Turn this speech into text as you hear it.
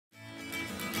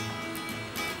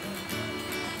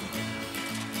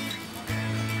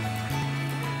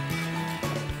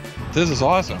This is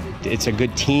awesome. It's a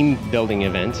good team building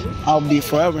event. I'll be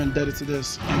forever indebted to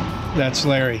this. That's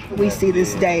Larry. We see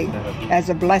this day as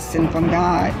a blessing from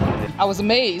God. I was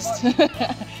amazed.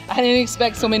 I didn't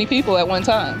expect so many people at one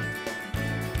time.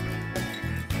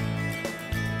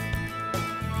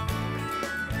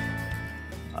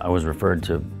 I was referred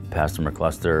to Pastor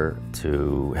McCluster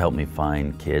to help me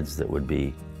find kids that would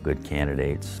be good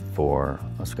candidates for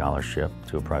a scholarship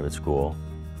to a private school.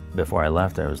 Before I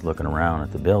left, I was looking around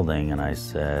at the building and I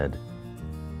said,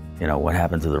 you know, what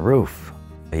happened to the roof?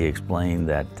 He explained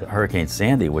that Hurricane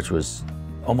Sandy, which was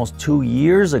almost 2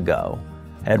 years ago,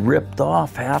 had ripped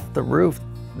off half the roof.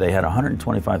 They had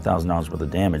 $125,000 worth of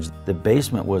damage. The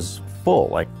basement was full,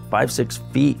 like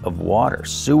 5-6 feet of water,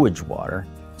 sewage water,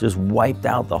 just wiped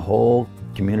out the whole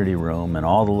community room and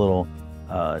all the little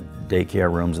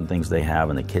daycare rooms and things they have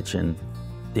in the kitchen.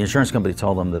 The insurance company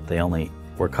told them that they only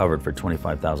were covered for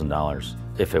 $25,000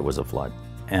 if it was a flood.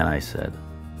 And I said,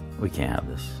 we can't have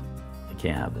this. We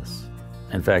can't have this.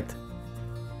 In fact,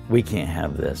 we can't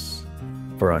have this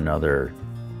for another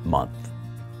month.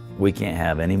 We can't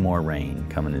have any more rain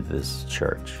coming into this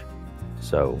church.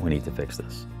 So we need to fix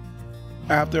this.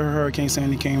 After Hurricane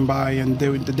Sandy came by and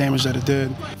did the damage that it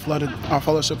did, flooded our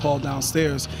fellowship hall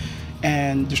downstairs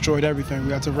and destroyed everything.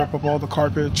 We had to rip up all the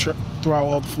carpet, throw out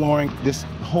all the flooring. This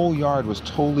whole yard was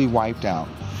totally wiped out.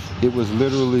 It was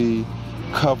literally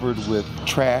covered with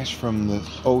trash from the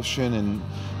ocean and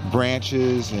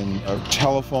branches, and a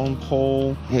telephone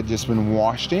pole had just been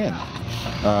washed in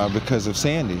because of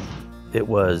Sandy. It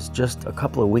was just a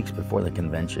couple of weeks before the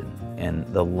convention, and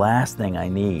the last thing I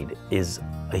need is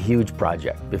a huge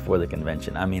project before the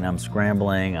convention. I mean, I'm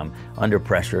scrambling, I'm under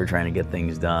pressure trying to get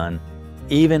things done.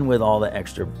 Even with all the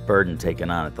extra burden taken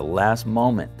on at the last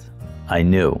moment, I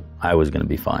knew I was going to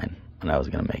be fine and I was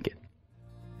going to make it.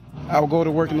 I would go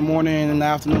to work in the morning and in the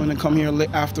afternoon and come here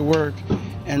after work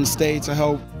and stay to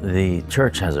help. The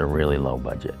church has a really low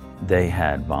budget. They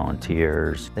had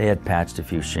volunteers. They had patched a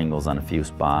few shingles on a few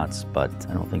spots, but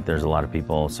I don't think there's a lot of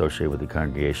people associated with the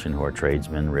congregation who are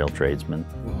tradesmen, real tradesmen.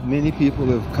 Many people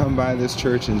have come by this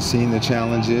church and seen the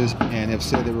challenges and have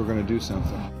said they were going to do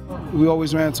something. We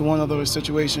always ran into one other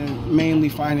situation, mainly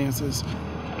finances.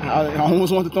 I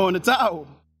almost wanted to throw in the towel.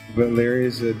 But Larry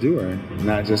is a doer,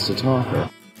 not just a talker.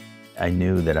 I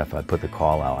knew that if I put the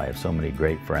call out, I have so many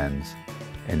great friends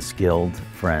and skilled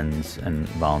friends and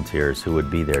volunteers who would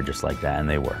be there just like that, and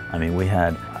they were. I mean, we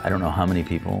had, I don't know how many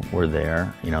people were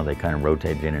there. You know, they kind of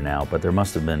rotated in and out, but there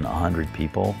must have been 100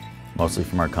 people, mostly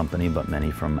from our company, but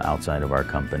many from outside of our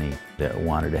company that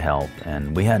wanted to help.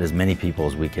 And we had as many people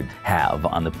as we could have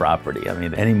on the property. I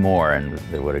mean, any more and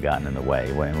they would have gotten in the way.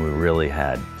 And we really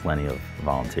had plenty of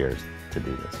volunteers to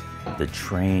do this. The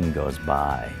train goes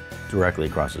by directly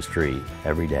across the street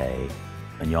every day.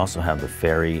 And you also have the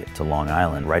ferry to Long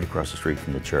Island right across the street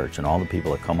from the church. And all the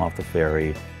people that come off the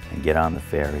ferry and get on the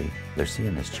ferry, they're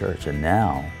seeing this church. And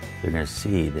now they're going to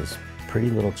see this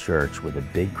pretty little church with a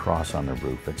big cross on the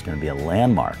roof. It's going to be a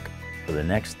landmark for the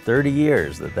next 30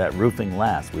 years that roofing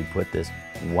lasts. We put this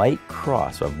white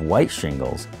cross of white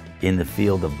shingles in the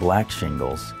field of black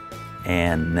shingles.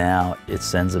 And now it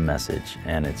sends a message,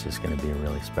 and it's just going to be a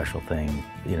really special thing.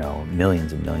 You know,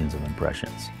 millions and millions of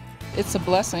impressions. It's a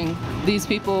blessing. These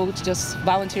people just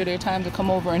volunteer their time to come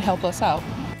over and help us out.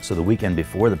 So the weekend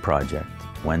before the project,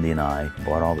 Wendy and I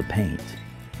bought all the paint,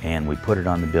 and we put it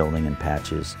on the building in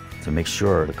patches to make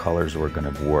sure the colors were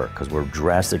going to work, because we're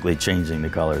drastically changing the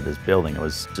color of this building. It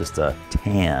was just a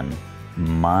tan,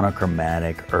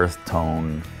 monochromatic earth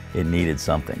tone. It needed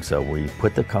something. So we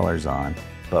put the colors on,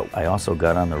 but I also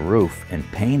got on the roof and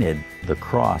painted the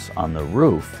cross on the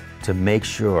roof to make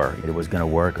sure it was going to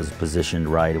work, it was positioned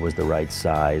right, it was the right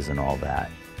size and all that.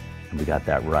 And we got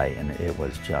that right, and it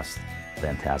was just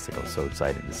fantastic. I was so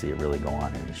excited to see it really go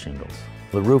on in the shingles.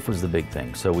 The roof was the big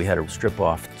thing, so we had to strip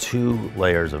off 2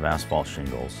 layers of asphalt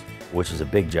shingles, which is a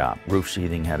big job. Roof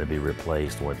sheathing had to be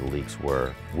replaced where the leaks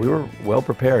were. We were well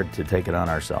prepared to take it on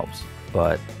ourselves,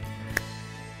 but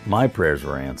my prayers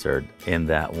were answered in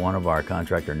that one of our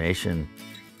Contractor Nation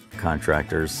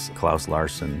contractors, Klaus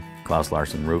Larson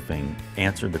Roofing,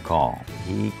 answered the call.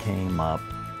 He came up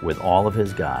with all of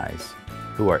his guys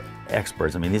who are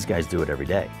experts. I mean, these guys do it every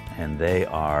day, and they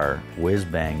are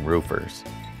whiz-bang roofers.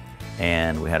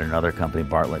 And we had another company,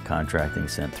 Bartlett Contracting,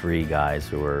 sent 3 guys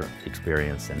who were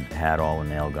experienced and had all the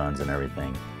nail guns and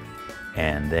everything,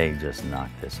 and they just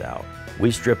knocked this out.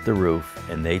 We stripped the roof,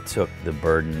 and they took the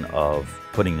burden of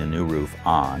putting the new roof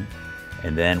on.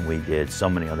 And then we did so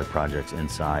many other projects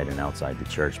inside and outside the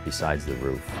church besides the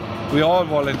roof. We're all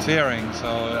volunteering,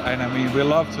 and I mean, we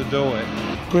love to do it.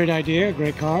 Great idea,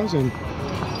 great cause, and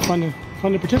fun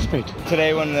fun to participate.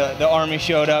 Today when the Army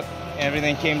showed up,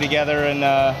 everything came together, and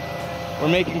we're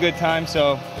making good time,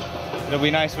 so it'll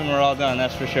be nice when we're all done,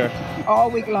 that's for sure.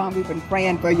 All week long, we've been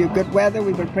praying for your good weather.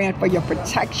 We've been praying for your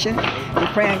protection.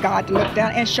 We're praying God to look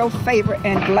down and show favor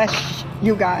and bless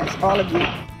you guys, all of you.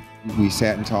 We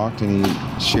sat and talked, and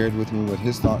he shared with me what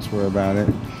his thoughts were about it.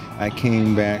 I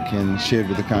came back and shared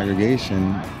with the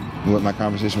congregation what my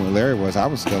conversation with Larry was. I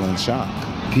was still in shock.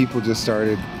 People just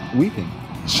started weeping,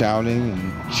 shouting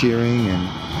and cheering,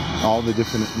 and all the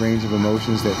different range of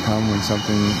emotions that come when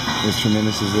something as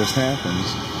tremendous as this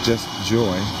happens. Just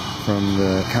joy from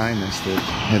the kindness that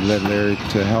had led Larry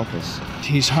to help us.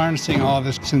 He's harnessing all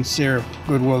this sincere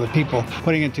goodwill of people,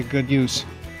 putting it to good use.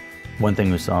 One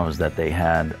thing we saw was that they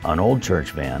had an old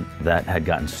church van that had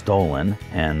gotten stolen,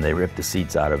 and they ripped the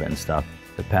seats out of it and stuff.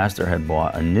 The pastor had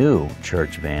bought a new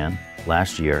church van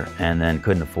last year and then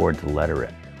couldn't afford to letter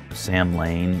it. Sam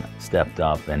Lane stepped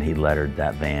up and he lettered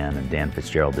that van, and Dan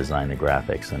Fitzgerald designed the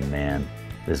graphics, and man,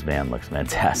 this van looks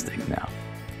fantastic now.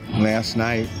 Last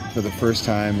night, for the first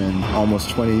time in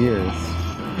almost 20 years,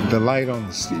 the light on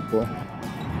the steeple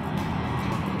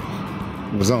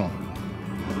was on.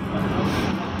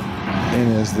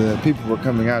 And as the people were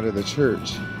coming out of the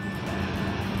church,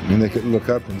 and they could look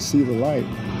up and see the light,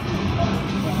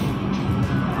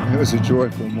 it was a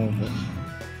joyful moment.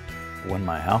 When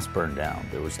my house burned down,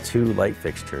 there was 2 light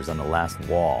fixtures on the last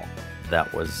wall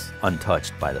that was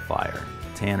untouched by the fire.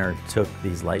 Tanner took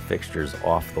these light fixtures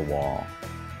off the wall,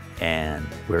 and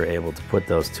we were able to put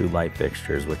those 2 light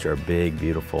fixtures, which are big,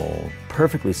 beautiful,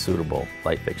 perfectly suitable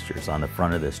light fixtures, on the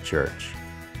front of this church.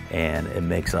 And it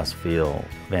makes us feel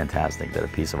fantastic that a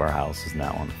piece of our house is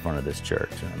now on the front of this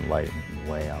church and lighting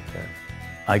way out there.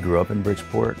 I grew up in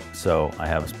Bridgeport, so I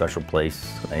have a special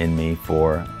place in me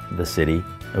for the city.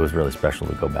 It was really special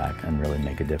to go back and really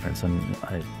make a difference, and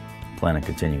I plan on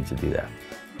continuing to do that.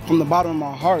 From the bottom of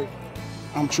my heart,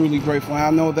 I'm truly grateful. And I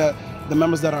know that the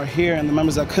members that are here and the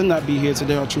members that could not be here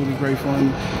today are truly grateful.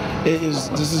 And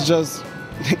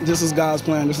this is God's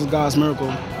plan, this is God's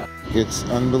miracle. It's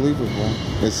unbelievable.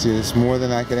 It's more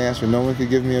than I could ask for. No one could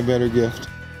give me a better gift.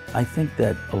 I think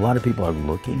that a lot of people are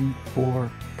looking for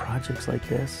projects like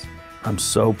this. I'm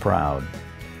so proud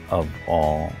of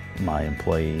all my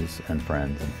employees and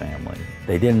friends and family.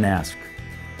 They didn't ask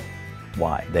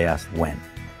why, they asked when,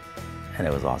 and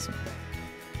it was awesome.